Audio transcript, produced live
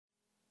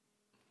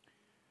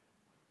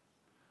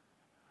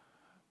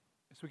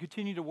As we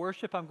continue to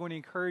worship, I'm going to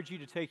encourage you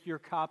to take your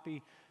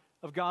copy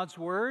of God's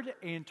Word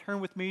and turn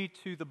with me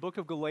to the book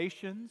of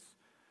Galatians,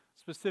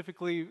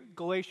 specifically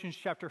Galatians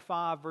chapter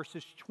 5,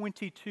 verses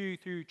 22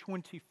 through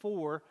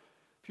 24.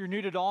 If you're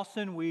new to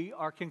Dawson, we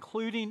are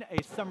concluding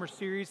a summer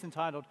series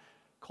entitled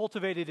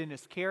Cultivated in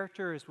His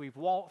Character, as we've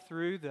walked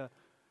through the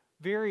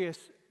various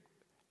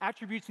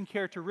attributes and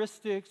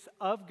characteristics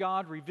of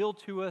God revealed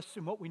to us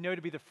in what we know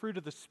to be the fruit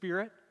of the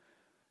Spirit.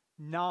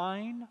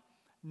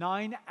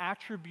 Nine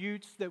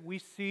attributes that we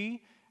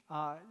see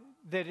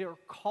that are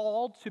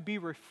called to be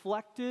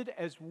reflected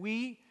as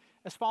we,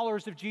 as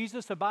followers of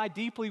Jesus, abide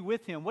deeply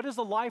with Him. What does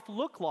a life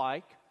look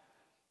like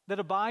that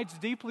abides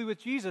deeply with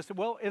Jesus?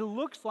 Well, it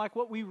looks like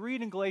what we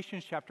read in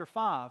Galatians chapter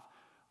 5,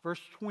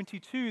 verse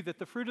 22, that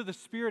the fruit of the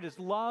Spirit is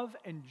love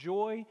and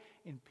joy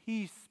and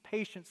peace,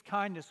 patience,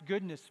 kindness,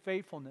 goodness,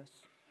 faithfulness,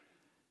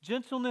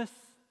 gentleness,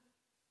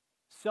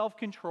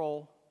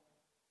 self-control.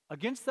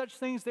 Against such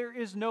things there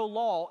is no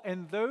law,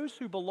 and those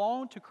who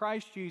belong to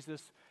Christ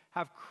Jesus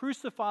have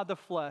crucified the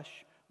flesh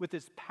with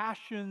its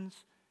passions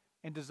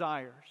and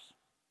desires.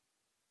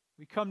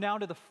 We come now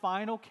to the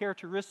final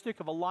characteristic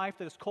of a life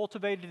that is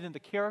cultivated in the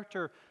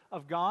character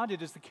of God.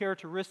 It is the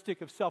characteristic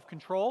of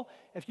self-control.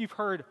 If you've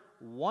heard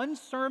one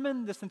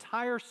sermon this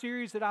entire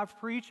series that I've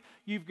preached,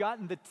 you've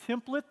gotten the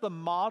template, the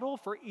model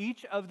for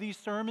each of these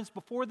sermons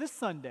before this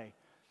Sunday.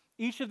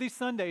 Each of these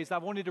Sundays, I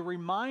wanted to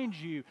remind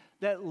you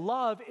that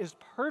love is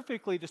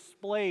perfectly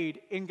displayed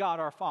in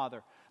God our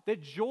Father,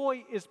 that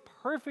joy is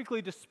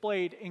perfectly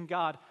displayed in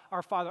God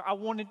our Father. I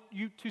wanted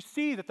you to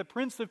see that the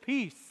Prince of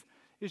Peace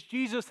is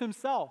Jesus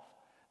Himself,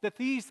 that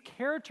these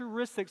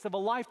characteristics of a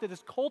life that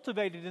is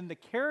cultivated in the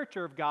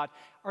character of God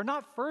are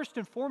not first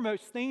and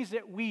foremost things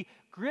that we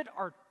grit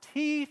our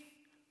teeth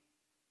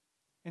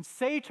and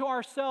say to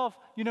ourselves,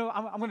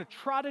 I'm going to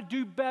try to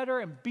do better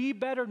and be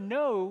better.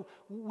 No,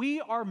 we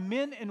are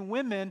men and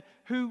women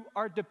who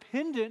are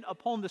dependent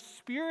upon the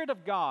Spirit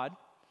of God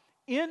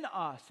in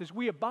us as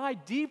we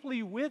abide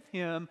deeply with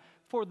Him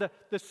for the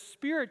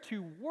Spirit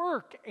to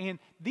work and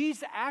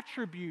these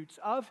attributes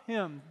of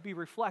Him be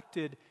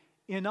reflected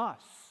in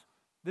us.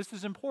 This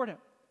is important.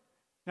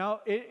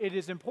 Now, it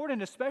is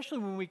important, especially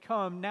when we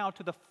come now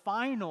to the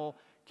final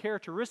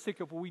characteristic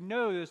of what we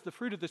know is the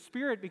fruit of the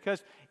Spirit,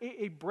 because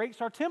it breaks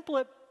our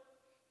template.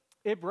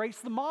 It breaks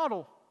the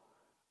model.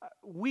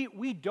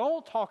 We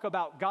don't talk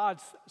about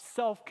God's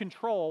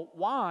self-control.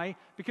 Why?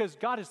 Because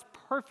God is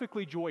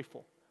perfectly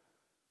joyful.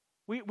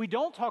 We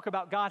don't talk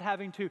about God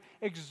having to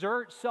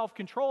exert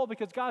self-control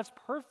because God's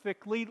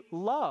perfectly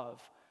love.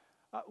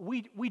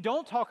 We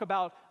don't talk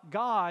about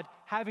God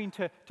having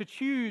to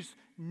choose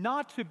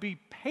not to be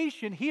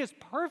patient. He is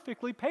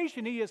perfectly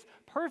patient. He is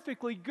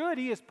perfectly good.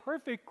 He is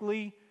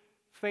perfectly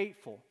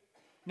faithful.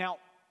 Now,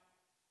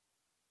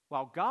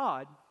 while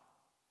God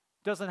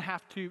doesn't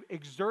have to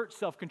exert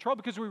self-control,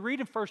 because we read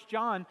in 1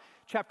 John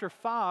chapter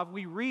 5,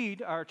 we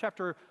read, or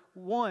chapter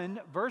 1,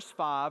 verse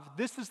 5,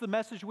 this is the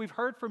message we've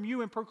heard from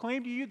you and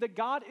proclaimed to you, that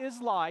God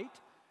is light,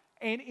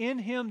 and in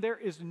Him there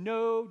is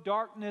no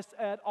darkness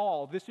at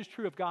all. This is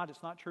true of God.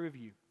 It's not true of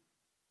you.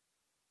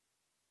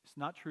 It's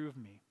not true of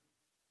me.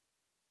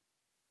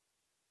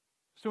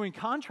 So in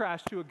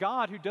contrast to a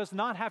God who does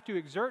not have to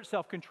exert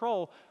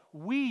self-control,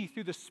 we,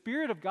 through the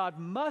Spirit of God,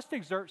 must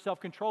exert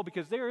self-control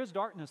because there is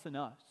darkness in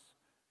us.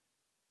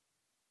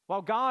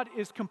 While God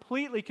is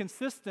completely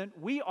consistent,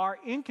 we are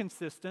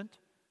inconsistent.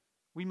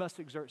 We must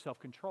exert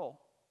self-control.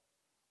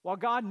 While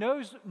God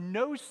knows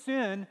no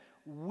sin,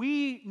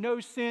 we know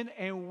sin,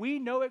 and we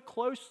know it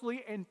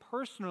closely and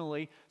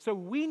personally. So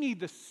we need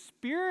the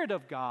Spirit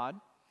of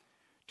God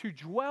to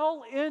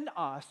dwell in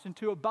us and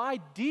to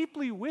abide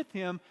deeply with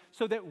Him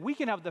so that we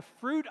can have the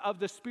fruit of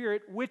the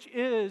Spirit, which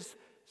is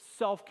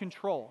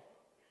self-control.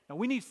 Now,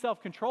 we need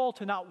self-control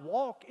to not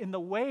walk in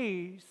the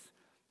ways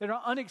that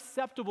are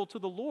unacceptable to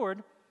the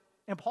Lord.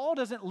 And Paul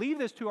doesn't leave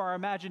this to our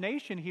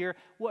imagination here.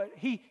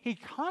 He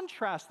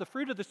contrasts the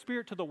fruit of the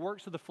Spirit to the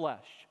works of the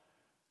flesh.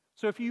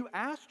 So if you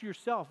ask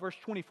yourself, verse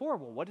 24,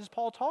 well, what is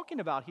Paul talking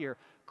about here?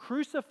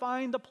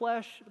 Crucifying the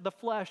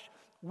flesh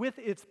with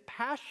its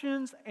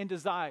passions and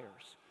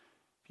desires.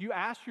 If you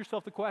ask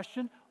yourself the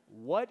question,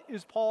 what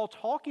is Paul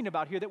talking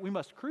about here that we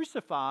must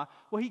crucify?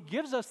 Well, he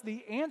gives us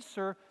the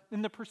answer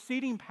in the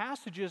preceding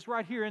passages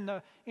right here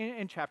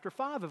in chapter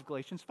 5 of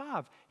Galatians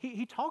 5.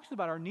 He talks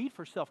about our need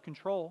for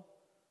self-control.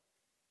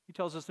 He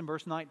tells us in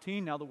verse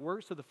 19, now the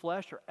works of the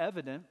flesh are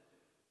evident.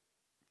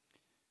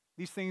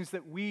 These things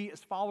that we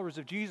as followers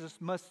of Jesus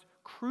must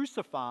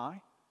crucify,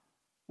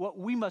 what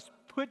we must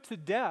put to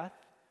death,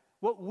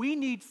 what we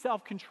need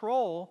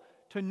self-control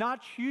to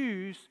not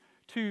choose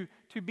to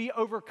be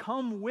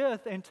overcome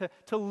with and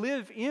to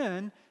live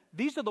in.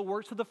 These are the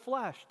works of the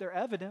flesh. They're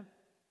evident.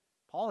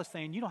 Paul is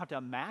saying you don't have to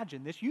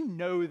imagine this. You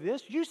know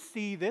this. You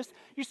see this.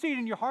 You see it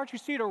in your heart. You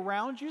see it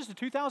around you. This is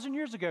 2,000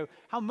 years ago.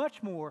 How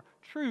much more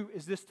true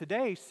is this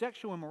today?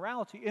 Sexual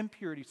immorality,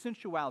 impurity,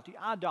 sensuality,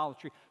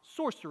 idolatry,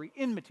 sorcery,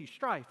 enmity,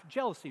 strife,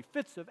 jealousy,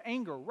 fits of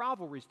anger,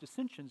 rivalries,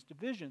 dissensions,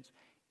 divisions,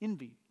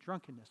 envy,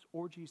 drunkenness,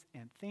 orgies,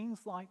 and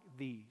things like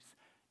these.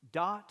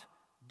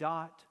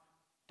 dot,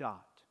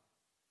 dot.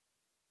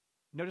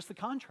 Notice the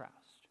contrast.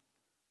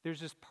 There's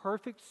this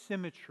perfect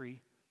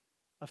symmetry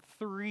of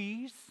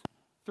threes,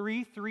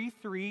 3, 3,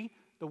 3,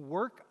 the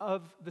work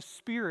of the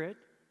Spirit,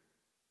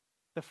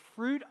 the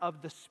fruit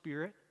of the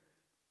Spirit,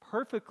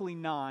 perfectly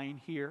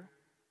 9 here.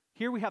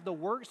 Here we have the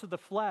works of the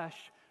flesh,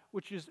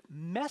 which is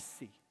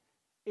messy.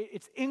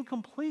 It's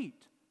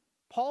incomplete.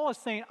 Paul is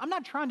saying, I'm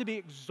not trying to be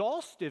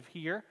exhaustive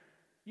here.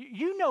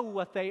 You know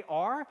what they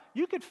are.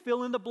 You could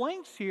fill in the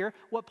blanks here.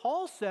 What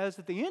Paul says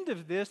at the end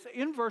of this,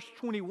 in verse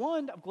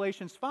 21 of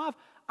Galatians 5,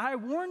 I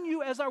warn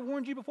you, as I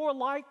warned you before,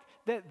 like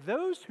that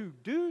those who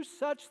do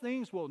such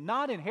things will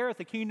not inherit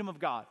the kingdom of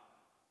God.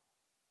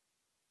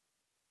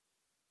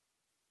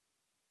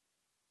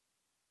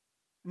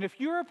 And if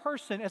you're a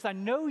person, as I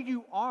know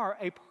you are,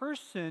 a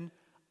person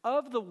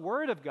of the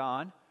Word of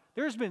God,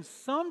 there's been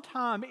some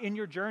time in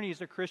your journey as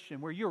a Christian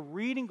where you're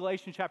reading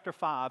Galatians chapter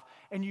 5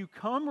 and you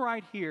come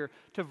right here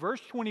to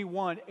verse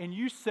 21 and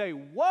you say,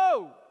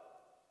 whoa!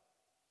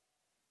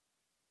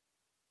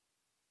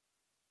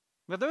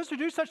 Now those who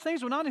do such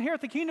things will not inherit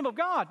the kingdom of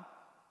God.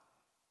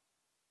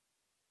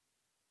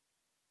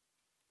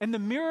 And the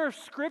mirror of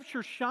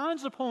Scripture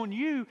shines upon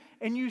you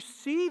and you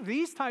see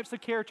these types of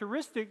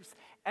characteristics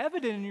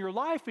evident in your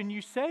life and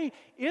you say,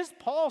 is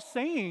Paul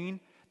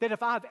saying that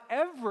if I've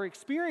ever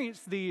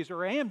experienced these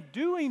or am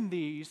doing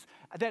these,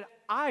 that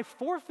I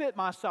forfeit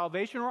my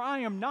salvation or I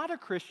am not a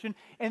Christian?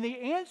 And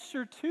the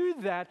answer to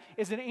that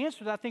is an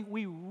answer that I think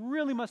we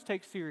really must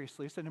take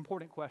seriously. It's an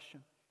important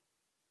question.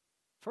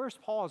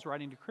 First, Paul is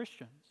writing to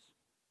Christians.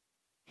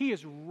 He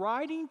is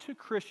writing to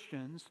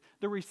Christians,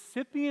 the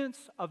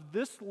recipients of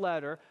this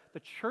letter, the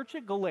church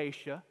at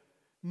Galatia,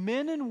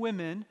 men and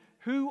women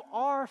who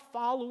are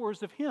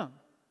followers of him.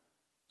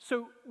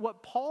 So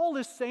what Paul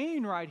is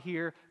saying right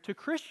here to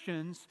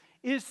Christians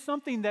is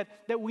something that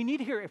we need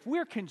to hear. If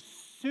we're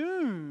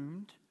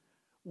consumed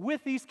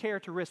with these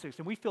characteristics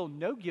and we feel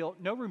no guilt,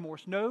 no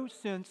remorse, no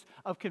sense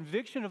of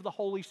conviction of the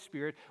Holy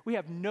Spirit, we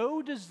have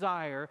no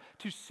desire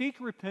to seek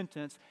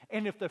repentance,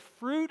 and if the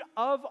fruit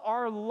of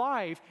our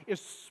life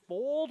is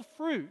spoiled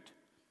fruit,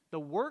 the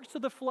works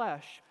of the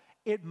flesh,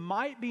 it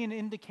might be an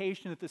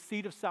indication that the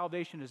seed of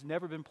salvation has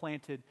never been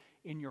planted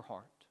in your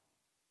heart.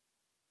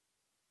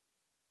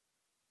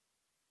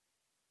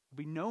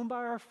 Be known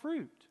by our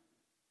fruit.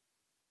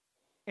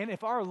 And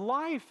if our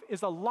life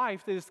is a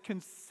life that is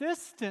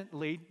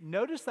consistently,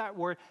 notice that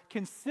word,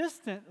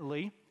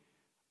 consistently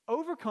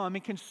overcome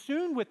and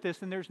consumed with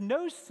this, and there's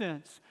no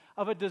sense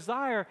of a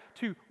desire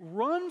to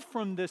run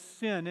from this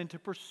sin and to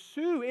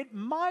pursue, it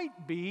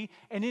might be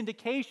an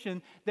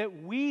indication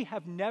that we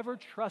have never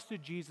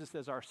trusted Jesus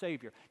as our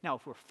Savior. Now,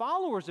 if we're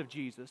followers of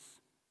Jesus,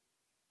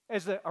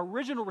 as the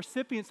original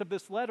recipients of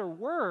this letter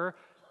were,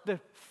 the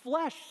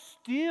flesh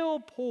still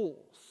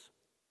pulls.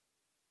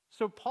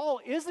 So Paul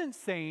isn't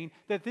saying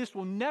that this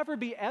will never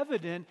be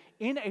evident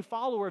in a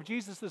follower of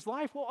Jesus'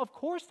 life. Well, of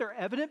course they're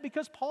evident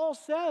because Paul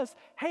says,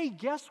 hey,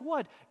 guess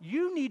what?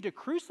 You need to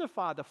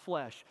crucify the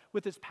flesh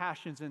with its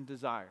passions and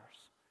desires.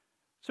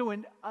 So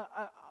an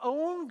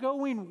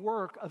ongoing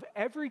work of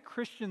every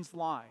Christian's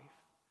life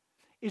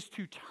is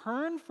to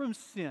turn from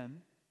sin,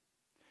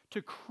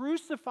 to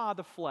crucify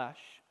the flesh,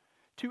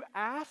 to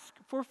ask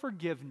for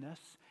forgiveness,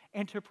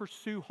 and to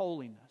pursue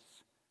holiness.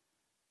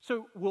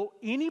 So will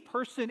any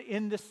person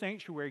in this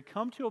sanctuary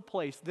come to a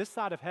place this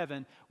side of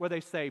heaven where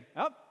they say,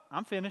 oh,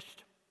 I'm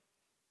finished.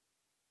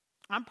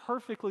 I'm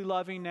perfectly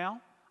loving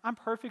now. I'm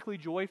perfectly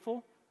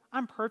joyful.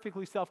 I'm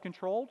perfectly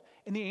self-controlled.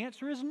 And the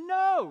answer is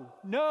no,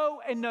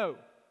 no, and no.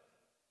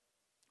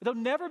 There'll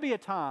never be a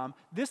time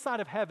this side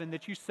of heaven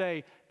that you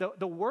say,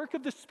 the work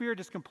of the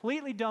Spirit is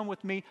completely done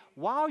with me.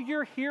 While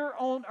you're here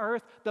on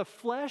earth, the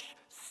flesh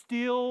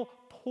still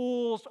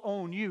pulls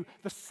on you.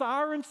 The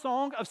siren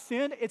song of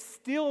sin, it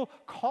still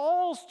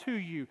calls to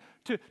you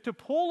to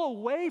pull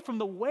away from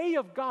the way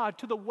of God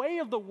to the way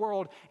of the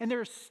world. And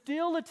there's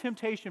still a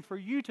temptation for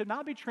you to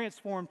not be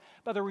transformed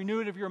by the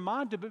renewing of your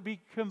mind, to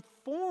be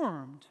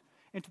conformed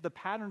into the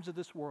patterns of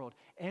this world.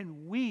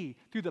 And we,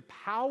 through the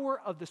power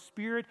of the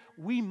Spirit,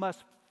 we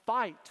must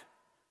fight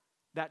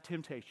that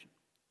temptation.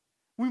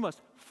 We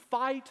must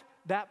fight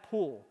that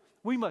pull.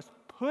 We must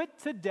put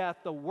to death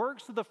the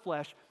works of the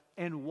flesh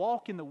and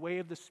walk in the way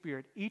of the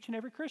Spirit. Each and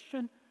every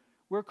Christian,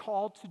 we're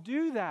called to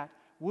do that.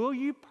 Will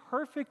you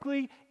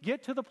perfectly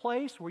get to the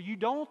place where you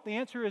don't? The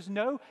answer is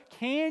no.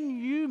 Can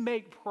you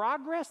make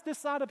progress this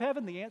side of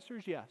heaven? The answer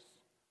is yes.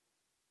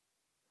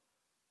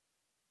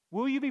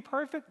 Will you be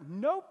perfect?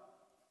 Nope.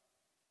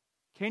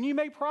 Can you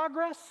make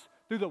progress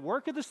through the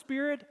work of the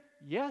Spirit?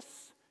 Yes,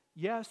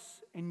 yes,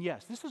 and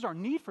yes. This is our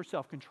need for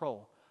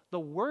self-control. The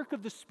work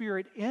of the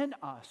Spirit in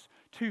us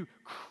to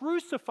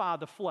crucify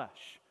the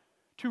flesh,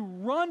 to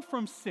run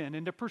from sin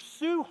and to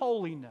pursue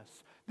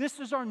holiness. This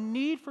is our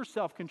need for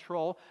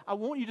self-control. I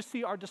want you to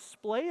see our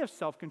display of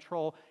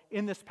self-control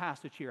in this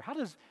passage here. How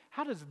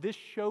does this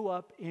show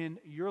up in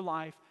your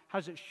life? How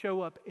does it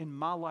show up in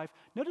my life?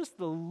 Notice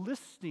the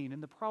listing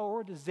and the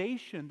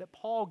prioritization that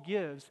Paul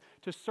gives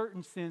to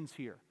certain sins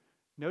here.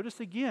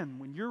 Notice again,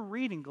 when you're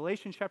reading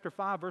Galatians chapter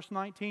 5, verse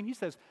 19, he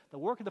says, the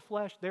work of the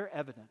flesh, they're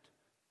evident.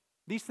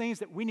 These things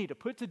that we need to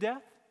put to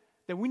death,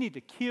 that we need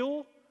to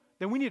kill,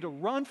 that we need to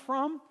run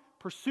from,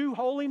 pursue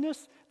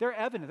holiness, they're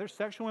evident. There's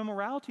sexual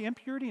immorality,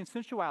 impurity, and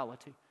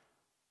sensuality.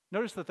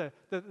 Notice that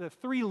the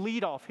three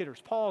leadoff hitters,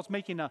 Paul's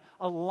making a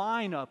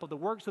lineup of the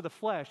works of the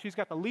flesh. He's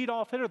got the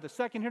leadoff hitter, the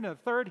second hitter, and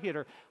the third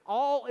hitter,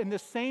 all in the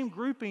same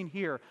grouping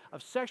here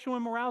of sexual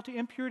immorality,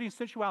 impurity, and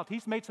sensuality.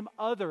 He's made some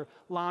other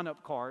lineup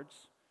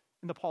cards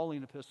in the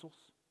Pauline epistles.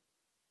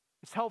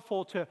 It's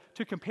helpful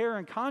to compare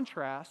and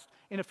contrast.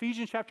 In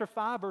Ephesians chapter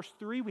 5, verse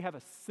 3, we have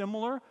a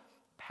similar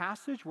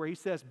passage where he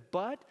says,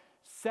 but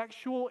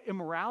sexual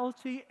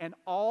immorality and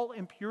all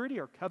impurity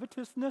or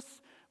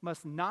covetousness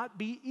must not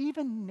be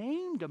even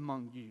named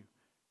among you,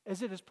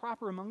 as it is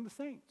proper among the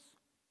saints.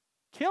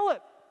 Kill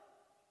it.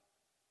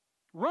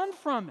 Run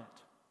from it.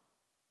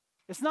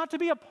 It's not to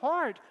be a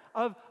part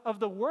of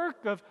the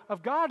work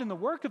of God and the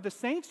work of the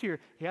saints here.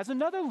 He has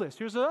another list.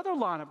 Here's another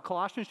lineup.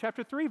 Colossians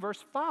chapter 3,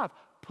 verse 5.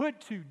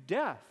 Put to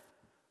death.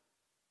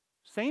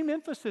 Same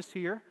emphasis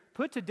here.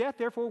 Put to death,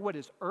 therefore, what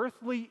is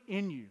earthly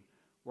in you.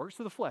 Works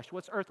of the flesh.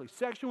 What's earthly?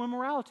 Sexual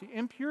immorality,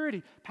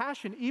 impurity,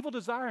 passion, evil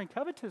desire, and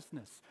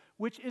covetousness,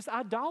 which is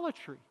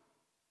idolatry.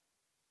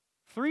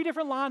 3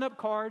 different lineup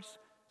cards,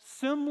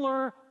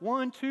 similar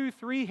 1, 2,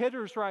 3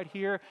 hitters right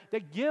here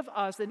that give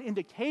us an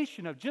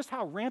indication of just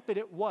how rampant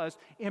it was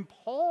in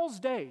Paul's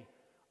day.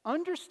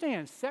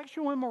 Understand,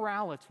 sexual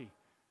immorality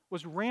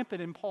was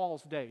rampant in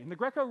Paul's day. In the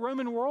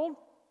Greco-Roman world,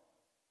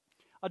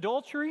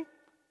 adultery,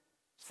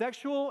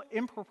 sexual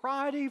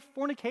impropriety,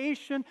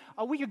 fornication,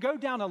 we could go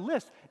down a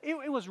list.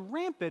 It was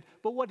rampant,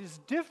 but what is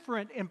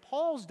different in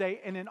Paul's day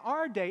and in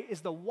our day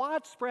is the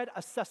widespread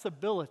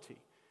accessibility.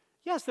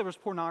 Yes, there was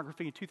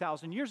pornography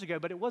 2,000 years ago,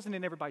 but it wasn't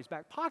in everybody's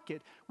back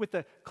pocket with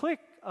the click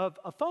of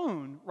a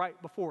phone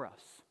right before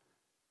us.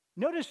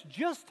 Notice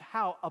just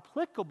how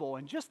applicable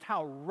and just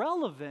how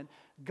relevant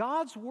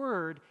God's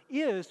word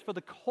is for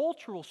the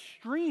cultural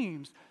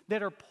streams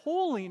that are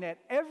pulling at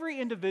every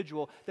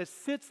individual that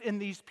sits in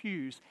these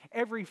pews,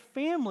 every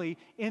family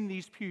in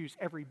these pews,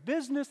 every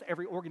business,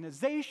 every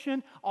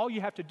organization. All you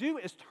have to do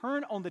is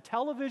turn on the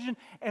television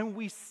and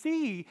we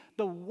see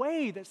the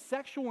way that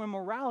sexual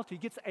immorality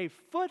gets a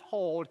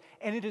foothold,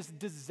 and it is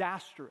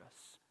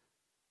disastrous.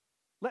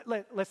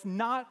 Let's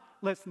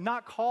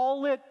not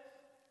call it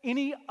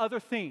any other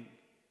thing.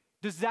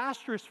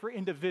 Disastrous for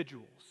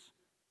individuals,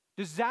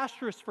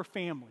 disastrous for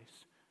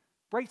families,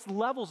 breaks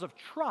levels of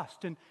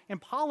trust in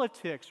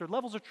politics, or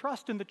levels of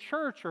trust in the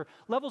church, or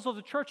levels of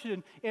the church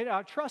in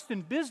trust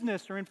in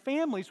business or in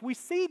families. We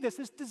see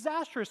this as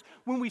disastrous.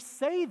 When we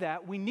say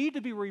that, we need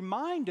to be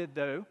reminded,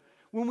 though,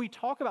 when we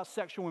talk about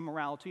sexual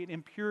immorality and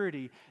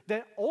impurity,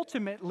 that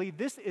ultimately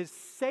this is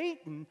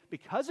Satan,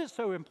 because it's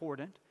so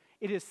important,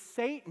 it is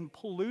Satan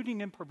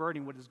polluting and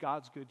perverting what is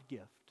God's good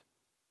gift.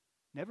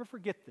 Never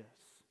forget this.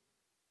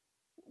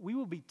 We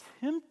will be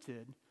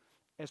tempted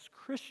as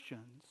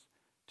Christians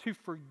to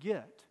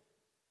forget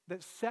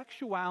that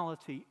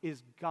sexuality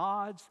is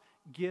God's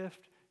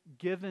gift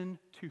given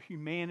to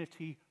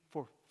humanity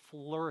for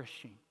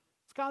flourishing.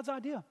 It's God's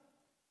idea.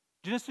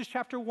 Genesis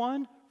chapter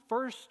 1,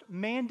 first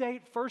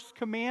mandate, first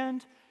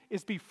command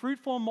is be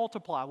fruitful and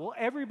multiply. Will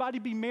everybody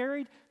be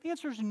married? The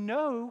answer is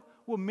no.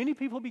 Will many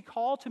people be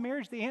called to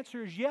marriage? The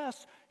answer is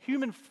yes.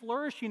 Human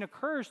flourishing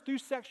occurs through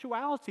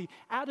sexuality.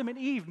 Adam and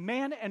Eve,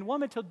 man and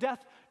woman, till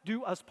death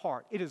do us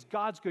part. It is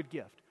God's good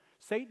gift.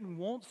 Satan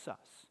wants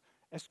us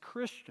as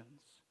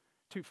Christians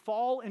to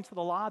fall into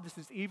the lie, this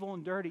is evil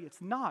and dirty.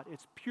 It's not.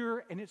 It's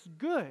pure and it's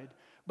good.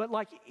 But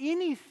like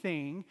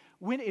anything,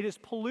 when it is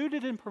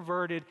polluted and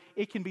perverted,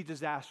 it can be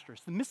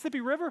disastrous. The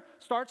Mississippi River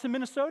starts in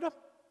Minnesota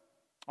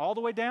all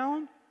the way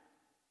down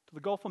to the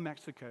Gulf of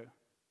Mexico.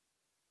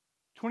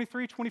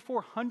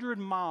 2,400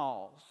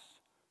 miles.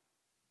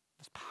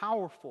 This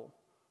powerful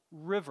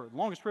river,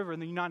 longest river in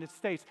the United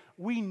States.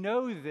 We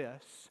know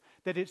this,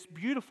 that it's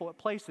beautiful at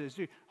places,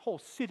 whole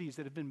cities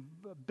that have been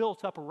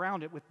built up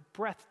around it with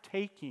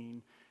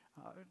breathtaking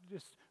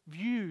just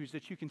views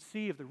that you can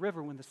see of the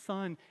river when the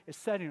sun is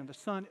setting or the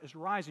sun is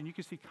rising. You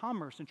can see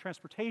commerce and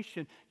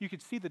transportation. You can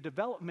see the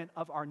development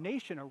of our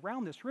nation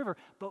around this river.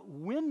 But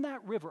when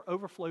that river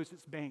overflows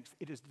its banks,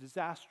 it is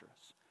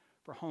disastrous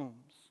for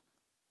homes,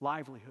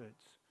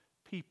 livelihoods,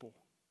 people.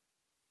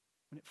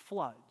 When it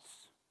floods,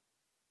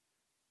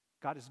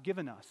 God has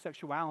given us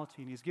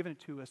sexuality, and He's given it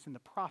to us in the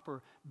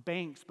proper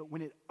banks. But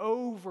when it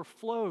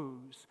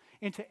overflows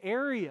into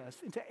areas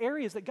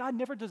that God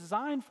never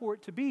designed for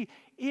it to be,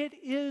 it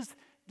is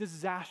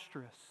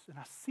disastrous. And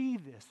I see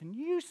this, and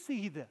you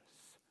see this.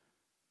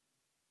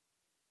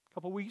 A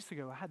couple weeks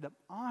ago, I had the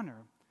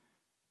honor,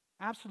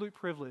 absolute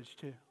privilege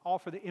to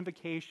offer the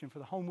invocation for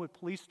the Homewood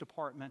Police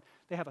Department.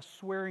 They have a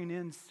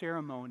swearing-in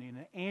ceremony and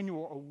an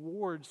annual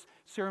awards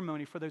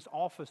ceremony for those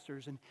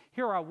officers. And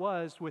here I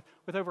was with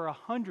over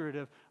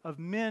 100 of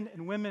men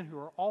and women who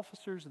are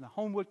officers in the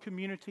Homewood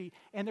community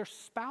and their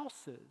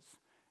spouses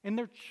and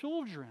their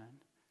children.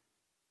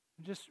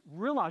 just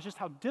realized just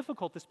how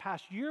difficult this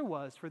past year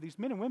was for these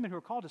men and women who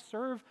are called to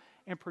serve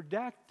and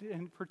protect,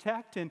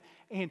 and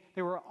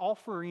they were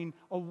offering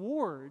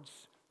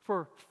awards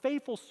for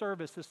faithful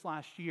service this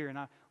last year. And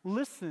I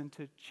listened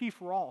to Chief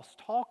Ross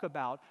talk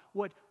about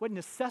what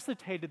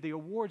necessitated the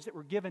awards that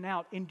were given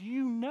out. And do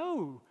you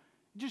know,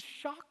 it just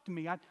shocked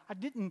me. I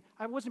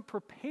wasn't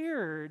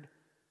prepared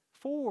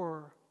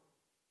for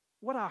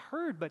what I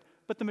heard, but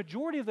the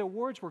majority of the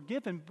awards were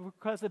given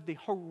because of the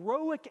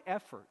heroic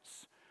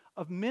efforts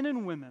of men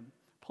and women,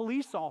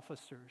 police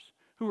officers,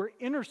 who are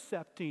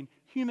intercepting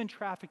human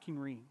trafficking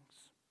rings.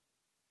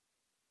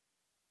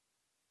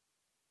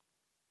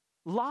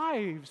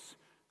 Lives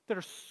that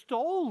are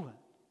stolen,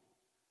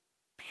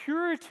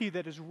 purity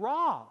that is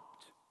robbed,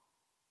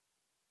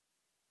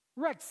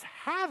 wreaks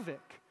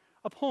havoc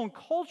upon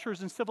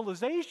cultures and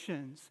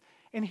civilizations.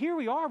 And here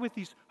we are with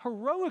these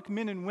heroic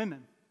men and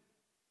women.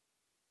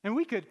 And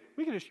we could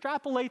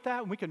extrapolate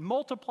that, and we could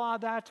multiply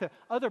that to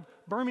other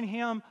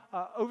Birmingham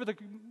over the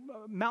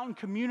mountain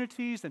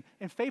communities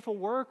and faithful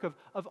work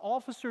of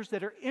officers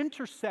that are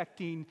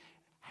intersecting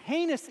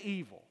heinous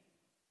evil.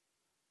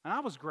 And I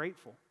was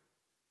grateful.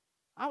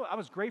 I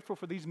was grateful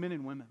for these men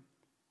and women.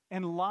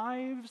 And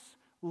lives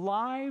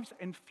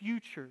and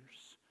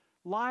futures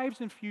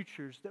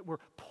that were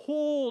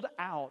pulled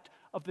out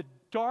of the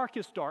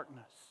darkest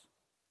darkness.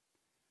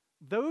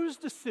 Those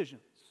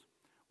decisions,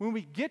 when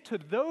we get to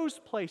those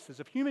places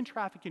of human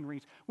trafficking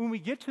rings, when we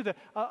get to the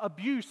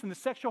abuse and the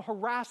sexual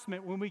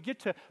harassment, when we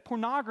get to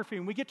pornography,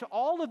 and we get to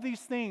all of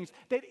these things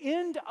that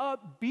end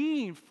up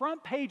being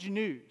front page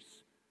news,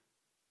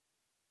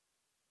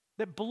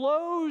 that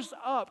blows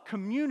up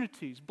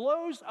communities,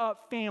 blows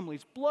up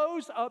families,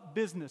 blows up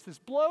businesses,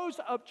 blows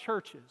up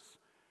churches.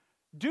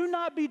 Do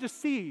not be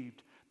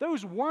deceived.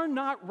 Those were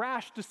not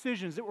rash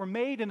decisions that were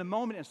made in a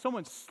moment and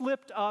someone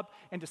slipped up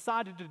and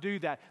decided to do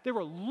that. They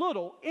were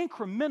little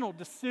incremental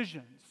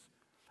decisions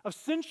of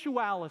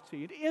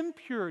sensuality and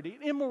impurity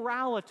and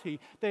immorality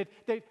that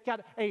we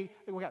got a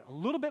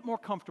little bit more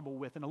comfortable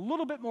with, and a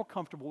little bit more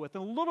comfortable with,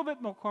 and a little bit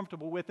more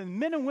comfortable with. And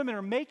men and women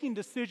are making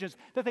decisions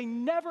that they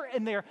never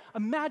in their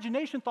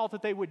imagination thought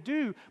that they would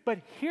do.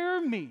 But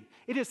hear me,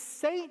 it is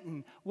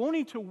Satan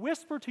wanting to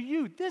whisper to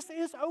you, this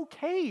is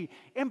okay.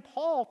 And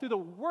Paul, through the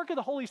work of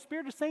the Holy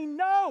Spirit, is saying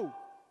no.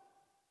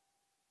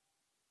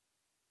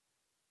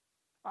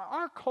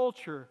 Our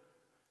culture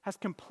has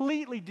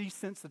completely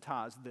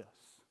desensitized this.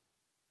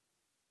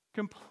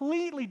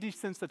 Completely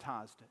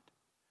desensitized it.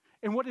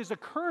 And what is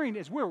occurring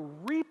is we're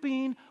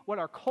reaping what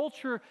our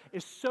culture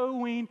is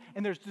sowing,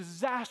 and there's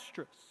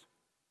disastrous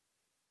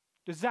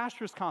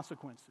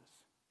consequences.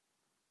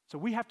 So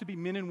we have to be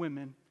men and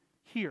women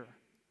here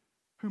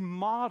who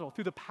model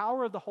through the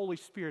power of the Holy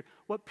Spirit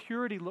what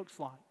purity looks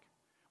like.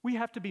 We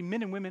have to be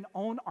men and women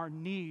on our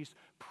knees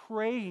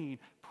praying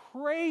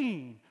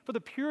for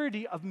the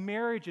purity of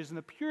marriages and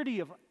the purity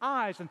of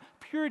eyes and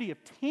purity of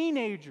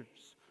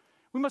teenagers.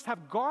 We must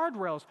have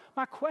guardrails.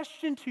 My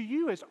question to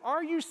you is,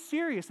 are you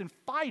serious in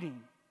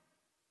fighting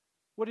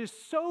what is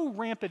so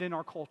rampant in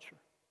our culture?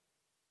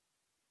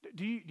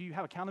 Do you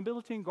have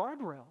accountability and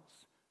guardrails?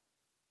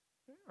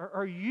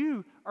 Are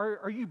you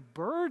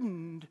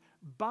burdened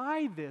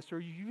by this, or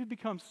you've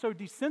become so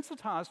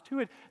desensitized to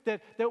it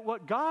that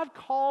what God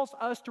calls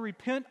us to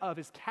repent of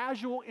is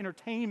casual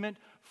entertainment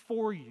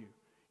for you?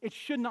 It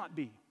should not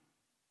be.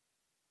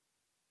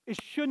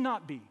 It should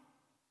not be.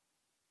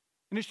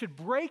 And it should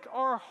break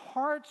our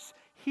hearts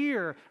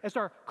here as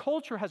our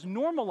culture has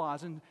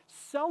normalized and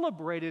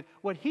celebrated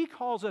what he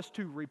calls us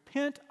to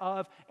repent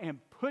of and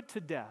put to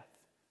death.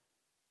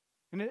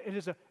 And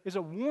it is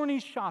a warning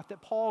shot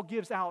that Paul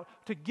gives out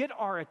to get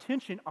our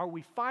attention. Are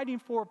we fighting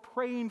for,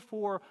 praying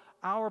for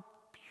our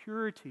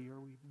purity? Are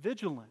we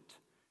vigilant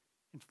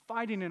in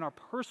fighting in our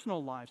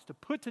personal lives to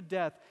put to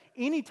death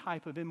any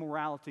type of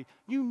immorality?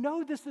 You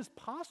know this is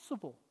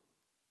possible.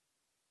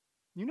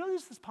 You know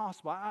this is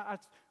possible. I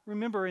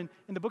remember in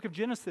the book of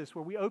Genesis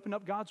where we open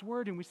up God's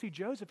word and we see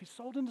Joseph, he's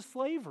sold into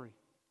slavery.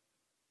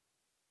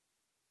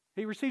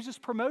 He receives this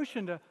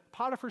promotion to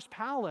Potiphar's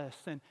palace,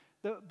 and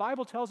the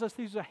Bible tells us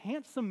he's a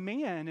handsome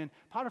man, and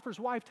Potiphar's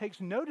wife takes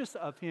notice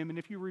of him. And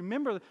if you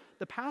remember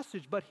the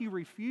passage, but he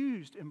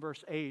refused in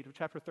verse 8 of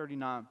chapter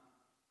 39.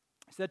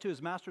 He said to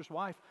his master's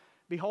wife,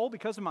 "Behold,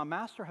 because of my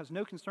master has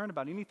no concern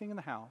about anything in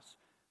the house,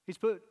 he's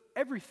put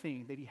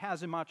everything that he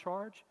has in my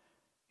charge.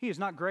 He is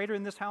not greater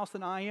in this house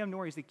than I am,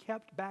 nor has he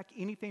kept back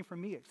anything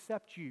from me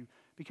except you,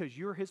 because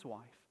you're his wife.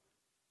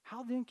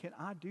 How then can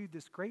I do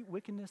this great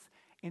wickedness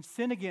and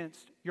sin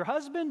against your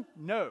husband?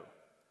 No.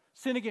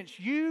 Sin against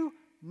you?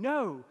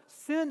 No.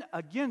 Sin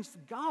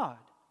against God."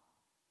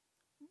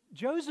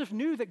 Joseph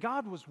knew that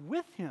God was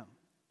with him.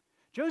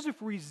 Joseph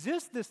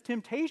resists this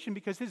temptation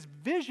because his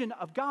vision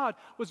of God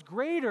was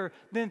greater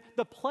than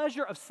the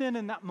pleasure of sin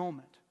in that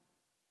moment.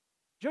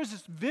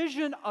 Joseph's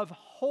vision of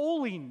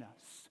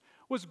holiness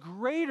was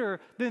greater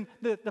than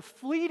the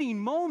fleeting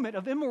moment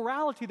of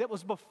immorality that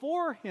was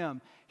before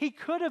him. He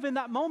could have in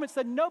that moment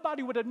said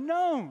nobody would have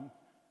known.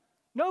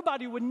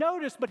 Nobody would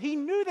notice, but he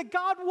knew that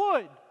God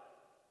would.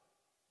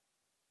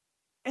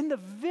 And the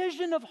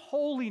vision of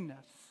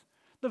holiness,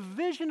 the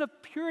vision of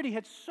purity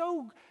had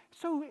so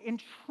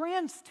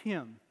entranced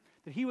him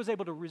that he was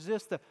able to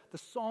resist the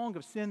song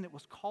of sin that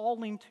was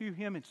calling to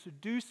him and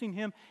seducing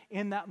him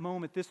in that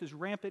moment. This is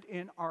rampant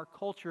in our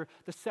culture,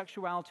 the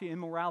sexuality,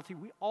 immorality.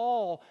 We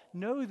all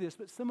know this,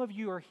 but some of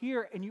you are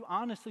here and you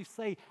honestly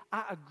say,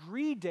 I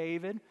agree,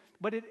 David,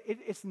 but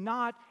it's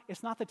not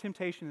the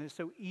temptation that is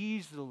so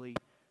easily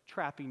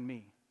trapping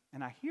me.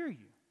 And I hear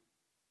you.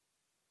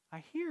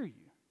 I hear you.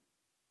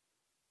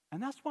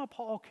 And that's why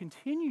Paul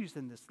continues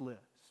in this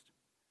list.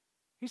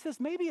 He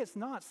says, maybe it's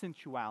not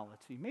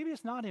sensuality. Maybe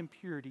it's not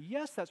impurity.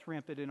 Yes, that's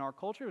rampant in our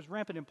culture. It was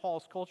rampant in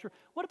Paul's culture.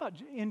 What about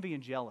envy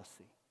and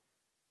jealousy?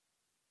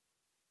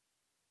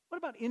 What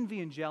about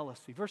envy and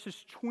jealousy?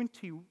 Verses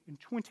 20 and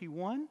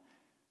 21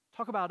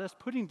 talk about us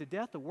putting to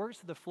death the works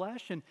of the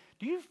flesh. And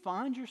do you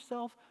find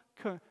yourself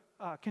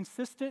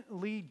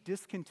consistently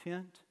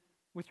discontent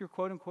with your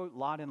quote-unquote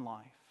lot in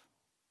life?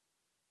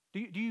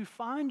 Do you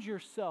find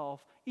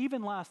yourself,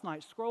 even last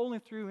night,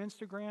 scrolling through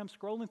Instagram,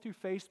 scrolling through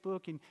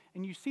Facebook,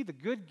 and you see the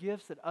good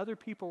gifts that other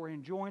people are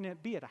enjoying,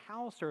 it, be it a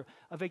house or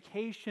a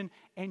vacation,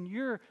 and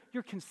your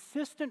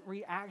consistent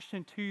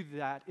reaction to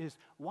that is,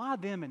 why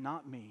them and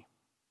not me?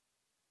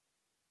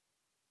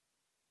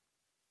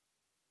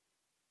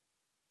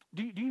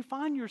 Do you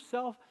find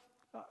yourself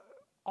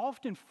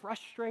often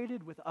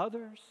frustrated with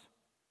others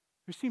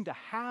who seem to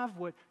have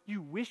what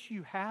you wish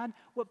you had?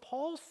 What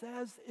Paul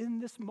says in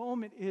this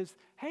moment is,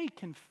 hey,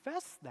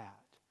 confess that.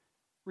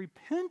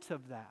 Repent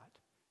of that.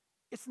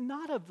 It's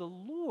not of the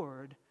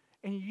Lord,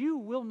 and you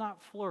will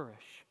not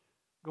flourish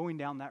going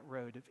down that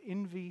road of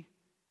envy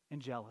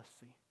and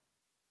jealousy.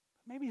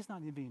 Maybe it's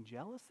not envy and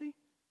jealousy.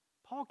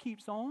 Paul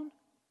keeps on.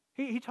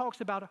 He talks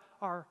about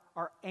our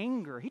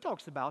anger. He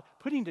talks about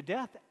putting to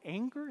death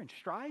anger and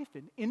strife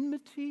and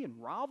enmity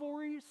and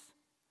rivalries.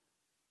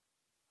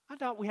 I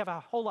doubt we have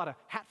a whole lot of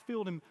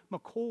Hatfield and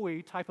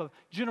McCoy type of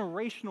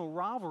generational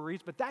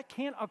rivalries, but that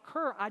can't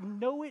occur. I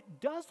know it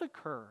does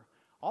occur.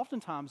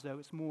 Oftentimes, though,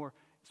 it's more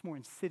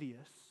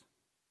insidious.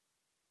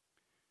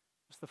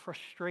 It's the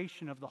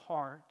frustration of the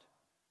heart,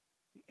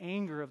 the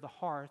anger of the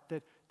heart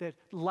that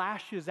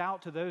lashes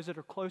out to those that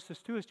are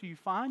closest to us. Do you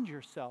find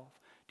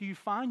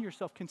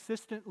yourself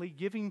consistently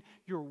giving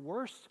your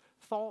worst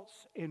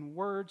thoughts and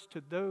words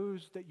to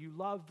those that you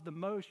love the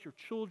most, your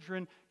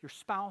children, your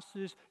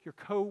spouses, your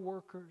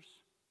co-workers?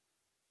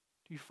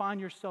 Do you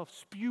find yourself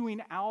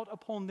spewing out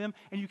upon them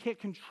and you can't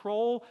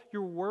control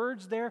your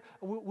words there?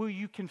 Will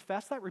you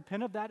confess that,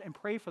 repent of that, and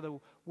pray for the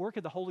work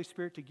of the Holy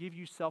Spirit to give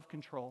you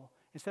self-control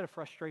instead of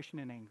frustration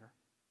and anger?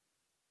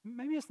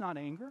 Maybe it's not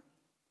anger.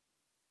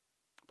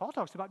 Paul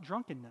talks about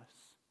drunkenness.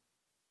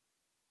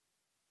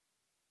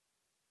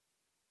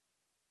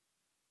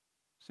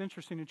 It's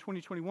interesting in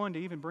 2021 to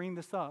even bring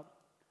this up,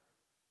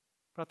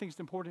 but I think it's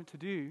important to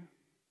do.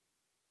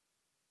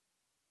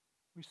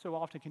 We so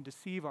often can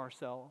deceive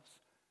ourselves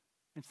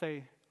and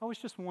say, oh,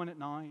 it's just one at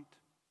night,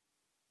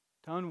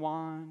 to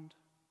unwind.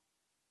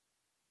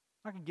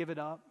 I can give it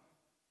up.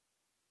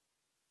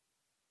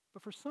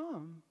 But for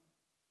some,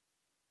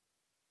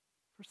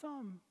 it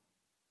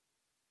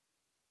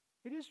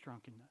is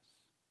drunkenness.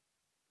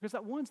 Because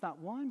that one's not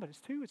one, but it's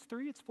two, it's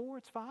three, it's four,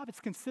 it's five.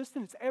 It's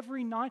consistent. It's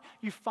every night.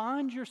 You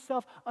find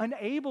yourself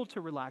unable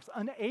to relax,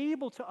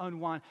 unable to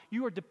unwind.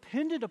 You are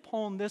dependent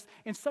upon this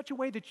in such a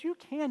way that you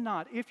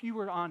cannot, if you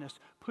were honest,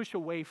 push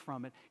away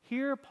from it.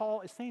 Here,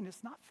 Paul is saying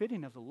it's not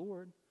fitting of the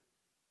Lord.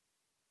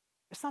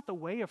 It's not the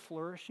way of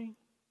flourishing.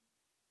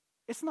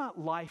 It's not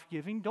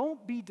life-giving.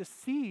 Don't be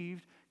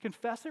deceived.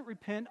 Confess it,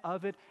 repent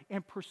of it,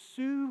 and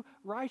pursue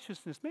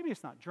righteousness. Maybe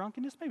it's not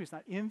drunkenness. Maybe it's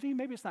not envy.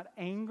 Maybe it's not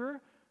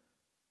anger.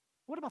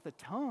 What about the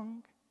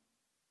tongue?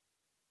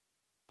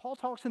 Paul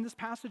talks in this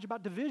passage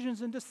about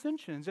divisions and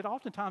dissensions. It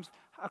oftentimes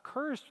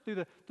occurs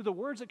through the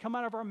words that come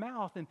out of our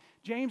mouth. And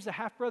James, the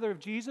half-brother of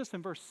Jesus,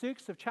 in verse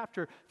 6 of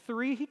chapter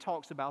 3, he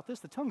talks about this.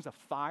 The tongue's a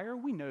fire.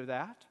 We know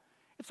that.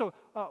 It's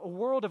a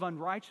world of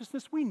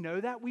unrighteousness. We know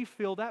that. We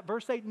feel that.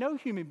 Verse 8, no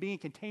human being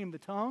can tame the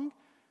tongue.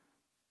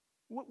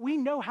 We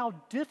know how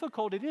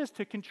difficult it is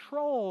to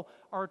control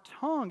our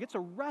tongue. It's a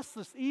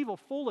restless evil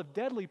full of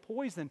deadly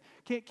poison.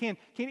 Can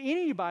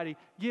anybody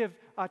give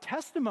a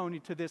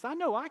testimony to this? I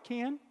know I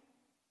can.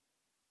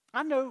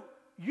 I know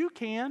you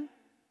can.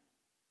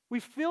 We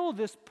feel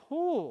this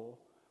pull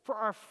for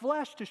our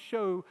flesh to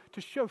show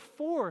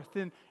forth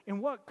in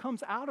what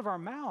comes out of our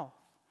mouth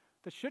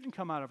that shouldn't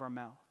come out of our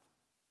mouth.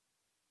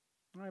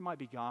 It might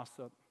be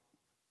gossip.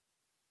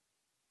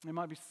 It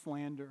might be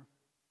slander.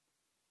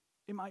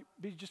 It might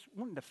be just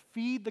wanting to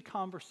feed the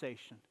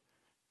conversation,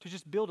 to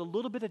just build a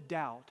little bit of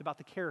doubt about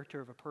the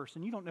character of a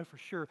person. You don't know for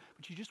sure,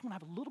 but you just want to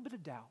have a little bit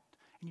of doubt.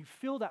 And you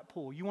feel that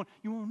pull. You want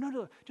to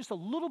know just a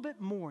little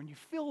bit more, and you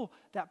feel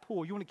that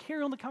pull. You want to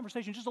carry on the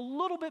conversation just a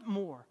little bit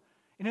more.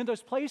 And in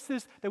those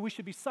places that we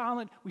should be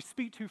silent, we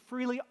speak too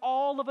freely.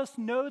 All of us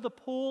know the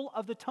pull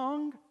of the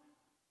tongue.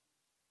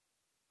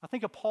 I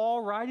think of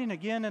Paul writing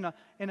again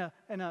in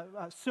a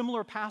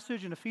similar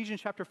passage in Ephesians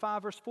chapter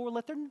 5, verse 4,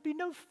 let there be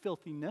no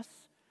filthiness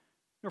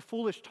nor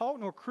foolish talk,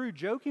 nor crude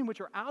joking,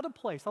 which are out of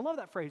place. I love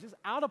that phrase. It's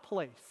out of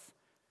place.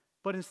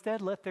 But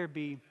instead, let there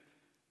be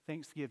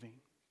thanksgiving.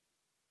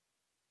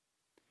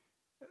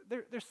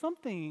 There's some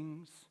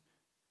things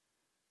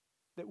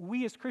that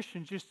we as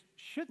Christians just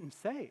shouldn't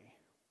say.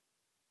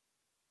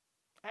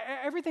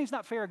 Everything's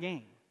not fair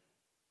game.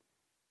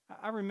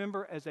 I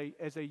remember as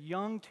a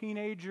young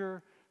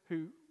teenager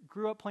who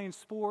grew up playing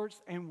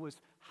sports and was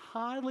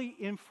highly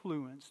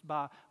influenced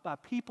by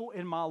people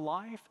in my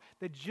life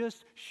that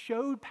just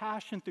showed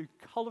passion through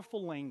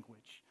colorful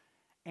language.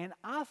 And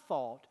I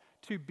thought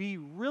to be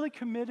really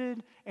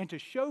committed and to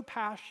show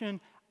passion,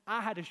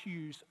 I had to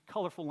use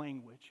colorful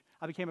language.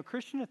 I became a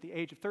Christian at the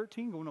age of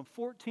 13, going on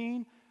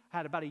 14. I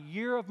had about a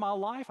year of my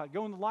life. I'd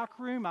go in the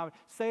locker room. I would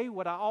say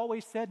what I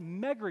always said.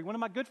 Megri, one of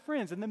my good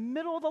friends, in the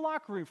middle of the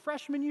locker room,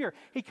 freshman year,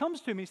 he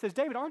comes to me. He says,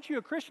 David, aren't you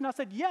a Christian? I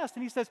said, yes.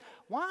 And he says,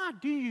 why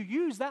do you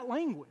use that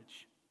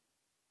language?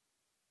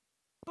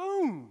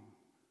 Boom.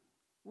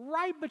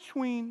 Right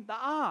between the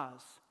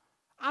eyes.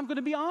 I'm going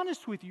to be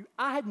honest with you.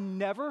 I had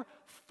never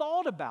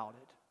thought about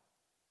it.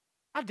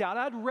 I doubt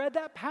I'd read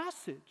that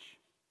passage.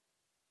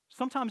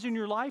 Sometimes in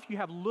your life, you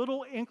have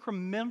little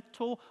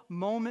incremental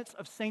moments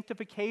of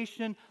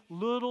sanctification,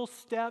 little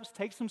steps,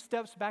 take some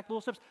steps back,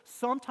 little steps.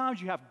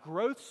 Sometimes you have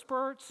growth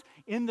spurts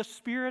in the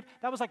Spirit.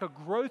 That was like a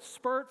growth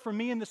spurt for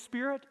me in the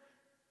Spirit,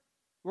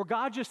 where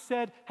God just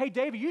said, hey,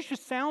 David, you should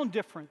sound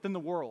different than the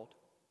world.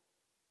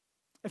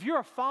 If you're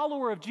a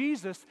follower of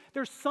Jesus,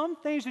 there's some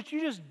things that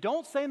you just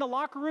don't say in the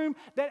locker room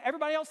that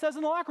everybody else says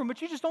in the locker room, but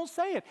you just don't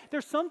say it.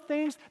 There's some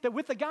things that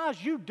with the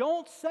guys you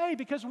don't say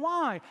because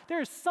why?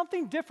 There is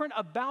something different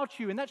about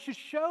you, and that should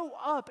show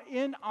up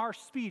in our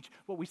speech,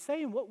 what we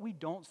say and what we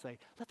don't say.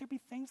 Let there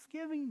be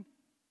thanksgiving,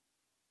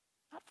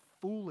 not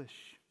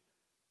foolish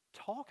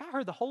talk. I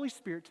heard the Holy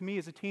Spirit to me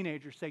as a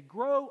teenager say,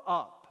 grow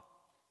up.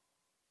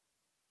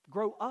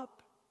 Grow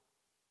up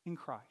in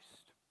Christ.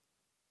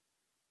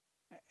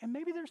 And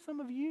maybe there's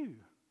some of you,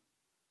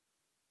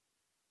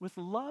 with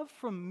love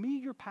from me,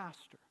 your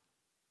pastor,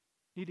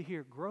 need to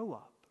hear, grow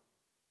up.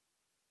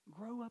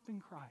 Grow up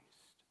in Christ.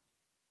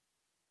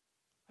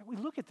 We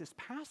look at this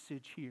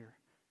passage here,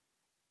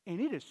 and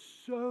it is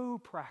so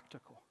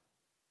practical.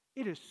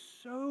 It is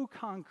so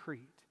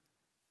concrete.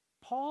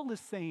 Paul is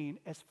saying,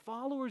 as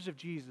followers of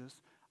Jesus,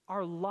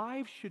 our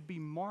lives should be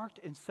marked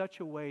in such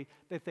a way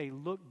that they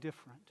look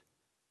different.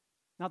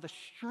 Now, the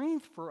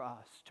strength for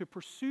us to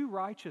pursue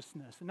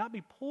righteousness and not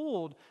be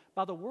pulled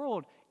by the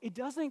world, it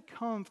doesn't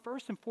come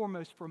first and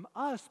foremost from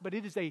us, but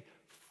it is a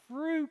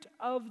fruit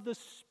of the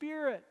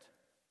Spirit.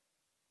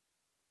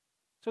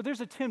 So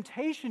there's a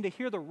temptation to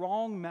hear the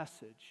wrong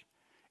message.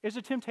 There's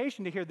a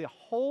temptation to hear the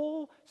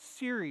whole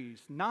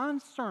series, 9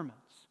 sermons,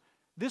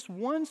 this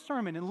one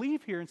sermon, and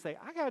leave here and say,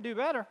 I got to do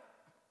better.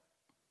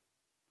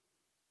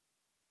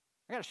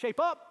 I got to shape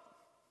up.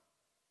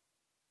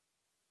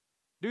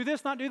 Do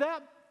this, not do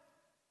that.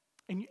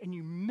 And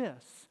you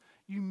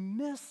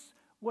miss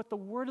what the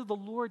word of the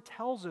Lord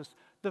tells us.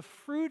 The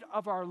fruit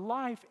of our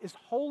life is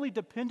wholly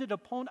dependent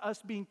upon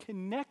us being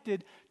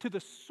connected to the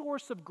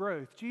source of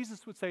growth.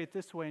 Jesus would say it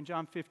this way in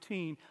John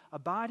 15,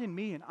 abide in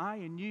me and I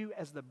in you,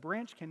 as the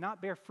branch cannot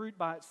bear fruit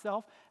by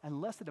itself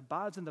unless it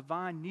abides in the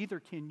vine, neither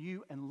can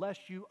you unless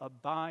you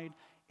abide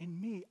in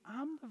me.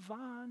 I'm the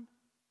vine.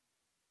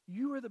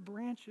 You are the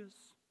branches.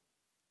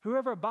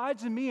 Whoever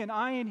abides in me and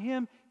I in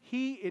him,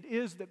 he it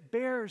is that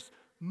bears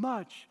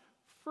much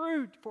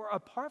fruit, for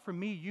apart from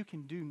me, you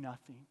can do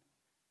nothing.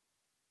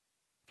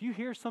 If you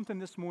hear something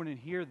this morning,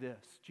 hear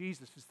this.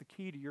 Jesus is the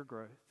key to your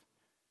growth.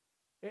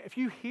 If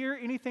you hear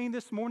anything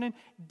this morning,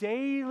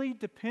 daily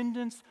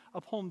dependence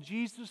upon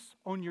Jesus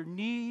on your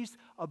knees,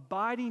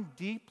 abiding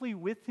deeply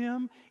with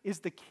him is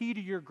the key to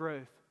your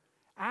growth.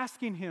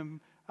 Asking him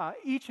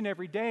each and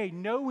every day,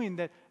 knowing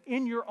that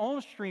in your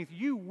own strength,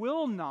 you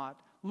will not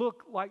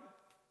look like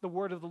the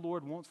word of the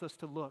Lord wants us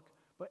to look.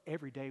 But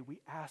every day we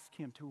ask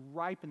him to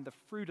ripen the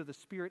fruit of the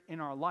Spirit in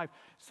our life.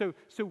 So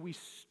we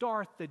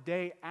start the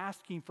day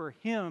asking for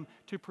him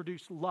to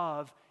produce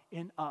love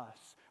in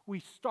us. We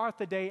start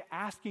the day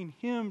asking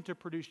him to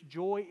produce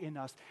joy in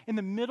us. In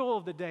the middle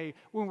of the day,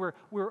 when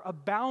we're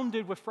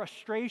abounded with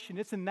frustration,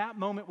 it's in that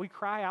moment we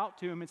cry out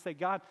to him and say,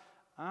 God,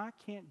 I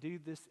can't do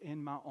this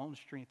in my own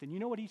strength. And you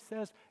know what he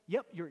says?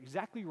 Yep, you're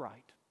exactly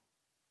right.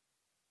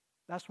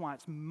 That's why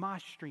it's my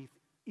strength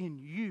in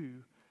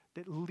you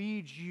that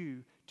leads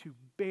you to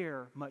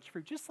bear much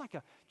fruit. Just like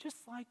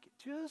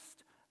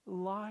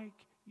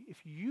if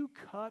you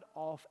cut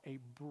off a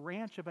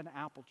branch of an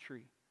apple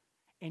tree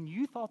and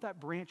you thought that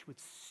branch would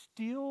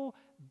still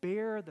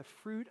bear the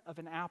fruit of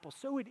an apple,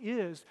 so it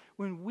is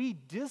when we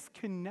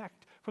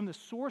disconnect from the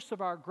source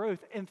of our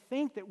growth and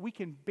think that we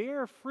can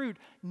bear fruit.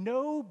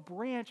 No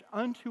branch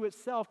unto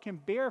itself can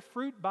bear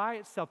fruit by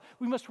itself.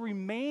 We must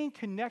remain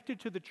connected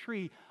to the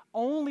tree.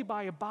 Only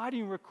by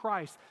abiding with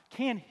Christ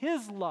can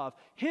his love,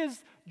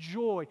 his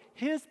joy,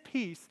 His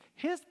peace,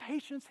 His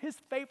patience, His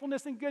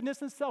faithfulness and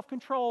goodness and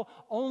self-control,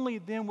 only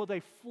then will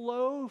they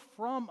flow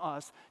from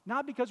us.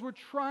 Not because we're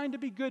trying to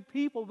be good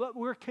people, but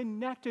we're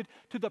connected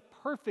to the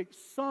perfect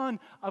Son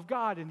of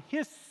God, and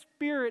His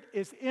Spirit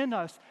is in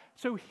us.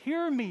 So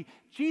hear me.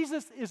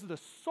 Jesus is the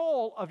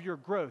soul of your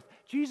growth.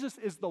 Jesus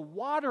is the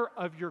water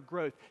of your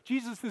growth.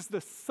 Jesus is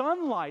the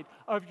sunlight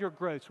of your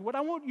growth. So what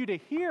I want you to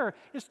hear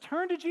is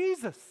turn to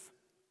Jesus.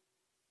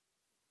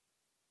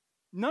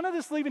 None of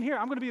this leaving here,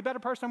 I'm going to be a better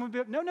person. I'm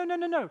going to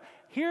be no.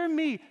 Hear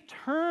me.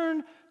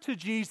 Turn to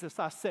Jesus,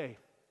 I say.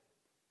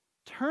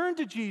 Turn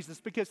to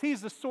Jesus because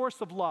He's the source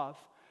of love.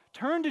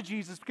 Turn to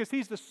Jesus because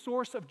He's the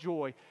source of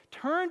joy.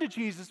 Turn to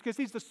Jesus because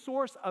He's the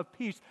source of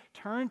peace.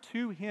 Turn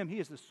to Him. He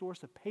is the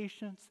source of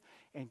patience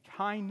and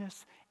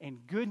kindness and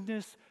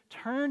goodness.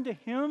 Turn to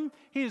Him.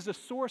 He is the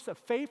source of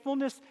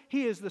faithfulness.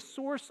 He is the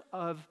source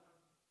of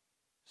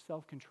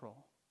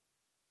self-control.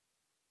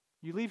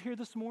 You leave here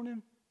this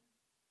morning,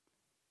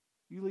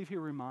 you leave here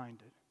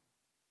reminded.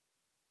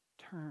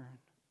 Turn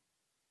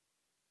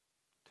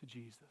to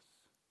Jesus.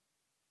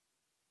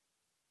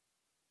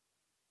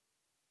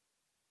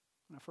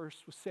 When I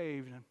first was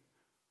saved and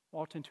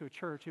walked into a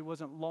church, it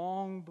wasn't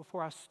long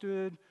before I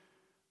stood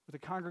with a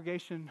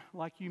congregation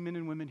like you men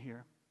and women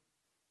here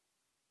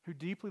who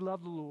deeply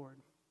love the Lord.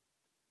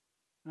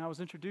 And I was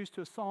introduced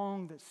to a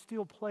song that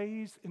still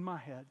plays in my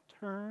head.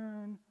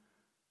 Turn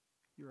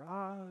your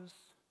eyes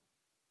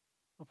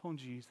upon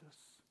Jesus.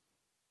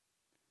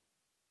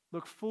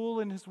 Look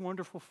full in His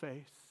wonderful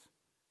face,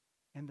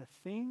 and the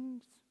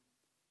things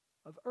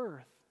of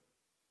earth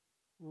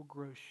will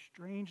grow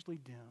strangely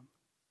dim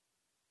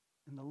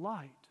in the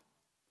light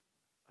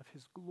of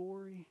His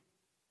glory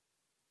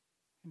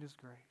and His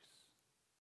grace.